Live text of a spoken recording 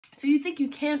So you think you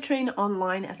can't train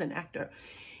online as an actor.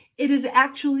 It is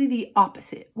actually the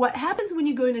opposite. What happens when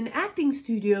you go in an acting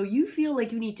studio, you feel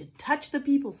like you need to touch the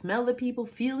people, smell the people,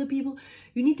 feel the people.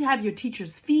 You need to have your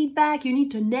teacher's feedback. You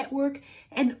need to network.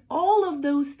 And all of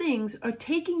those things are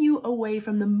taking you away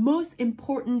from the most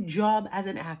important job as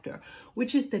an actor,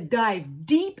 which is to dive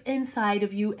deep inside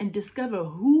of you and discover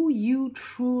who you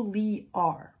truly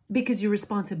are. Because your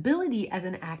responsibility as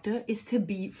an actor is to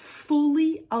be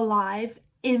fully alive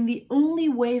in the only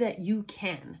way that you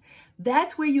can.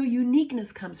 That's where your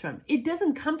uniqueness comes from. It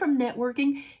doesn't come from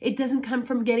networking. It doesn't come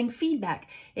from getting feedback.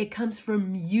 It comes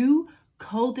from you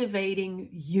cultivating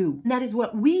you. And that is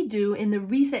what we do in the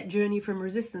reset journey from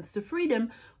resistance to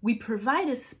freedom. We provide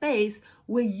a space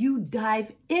where you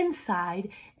dive inside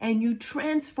and you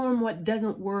transform what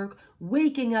doesn't work,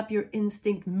 waking up your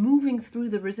instinct, moving through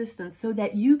the resistance so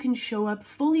that you can show up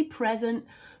fully present,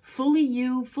 fully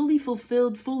you, fully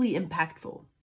fulfilled, fully impactful.